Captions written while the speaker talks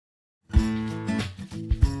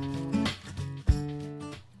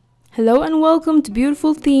Hello and welcome to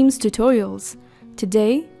Beautiful Themes Tutorials.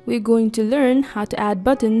 Today, we're going to learn how to add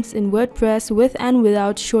buttons in WordPress with and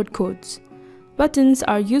without shortcodes. Buttons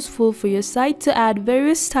are useful for your site to add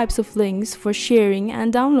various types of links for sharing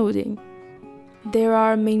and downloading. There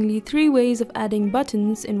are mainly three ways of adding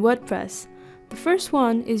buttons in WordPress. The first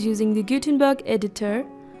one is using the Gutenberg Editor,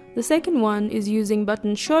 the second one is using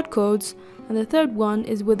button shortcodes, and the third one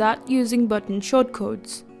is without using button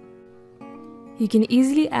shortcodes. You can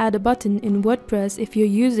easily add a button in WordPress if you're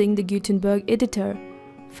using the Gutenberg Editor.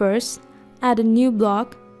 First, add a new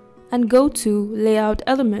block and go to Layout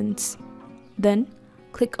Elements. Then,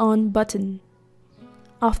 click on Button.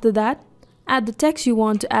 After that, add the text you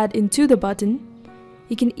want to add into the button.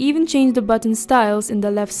 You can even change the button styles in the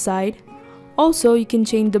left side. Also, you can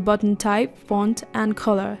change the button type, font, and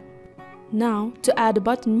color. Now, to add a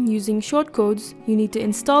button using shortcodes, you need to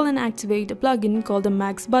install and activate a plugin called the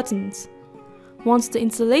Max Buttons. Once the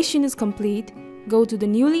installation is complete, go to the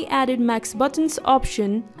newly added Max Buttons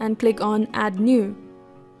option and click on Add New.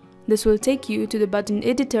 This will take you to the button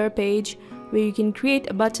editor page where you can create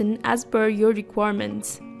a button as per your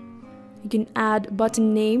requirements. You can add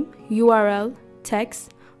button name, URL,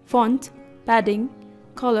 text, font, padding,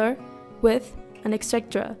 color, width, and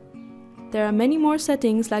etc. There are many more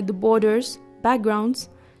settings like the borders, backgrounds,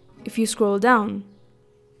 if you scroll down.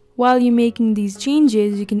 While you're making these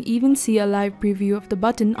changes, you can even see a live preview of the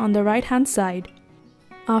button on the right hand side.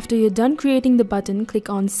 After you're done creating the button, click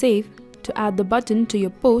on Save. To add the button to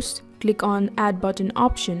your post, click on Add Button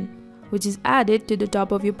option, which is added to the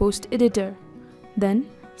top of your post editor. Then,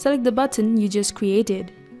 select the button you just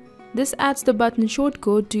created. This adds the button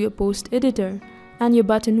shortcode to your post editor, and your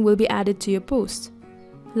button will be added to your post.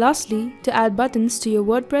 Lastly, to add buttons to your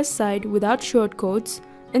WordPress site without shortcodes,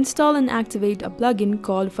 install and activate a plugin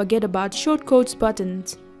called Forget About Shortcodes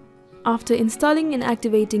Buttons. After installing and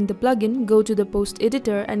activating the plugin, go to the post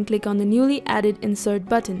editor and click on the newly added Insert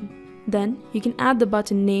button. Then, you can add the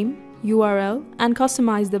button name, URL, and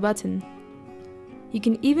customize the button. You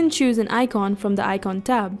can even choose an icon from the Icon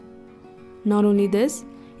tab. Not only this,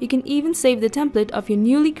 you can even save the template of your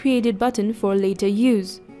newly created button for later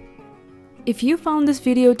use. If you found this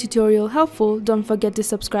video tutorial helpful, don't forget to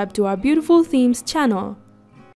subscribe to our Beautiful Themes channel.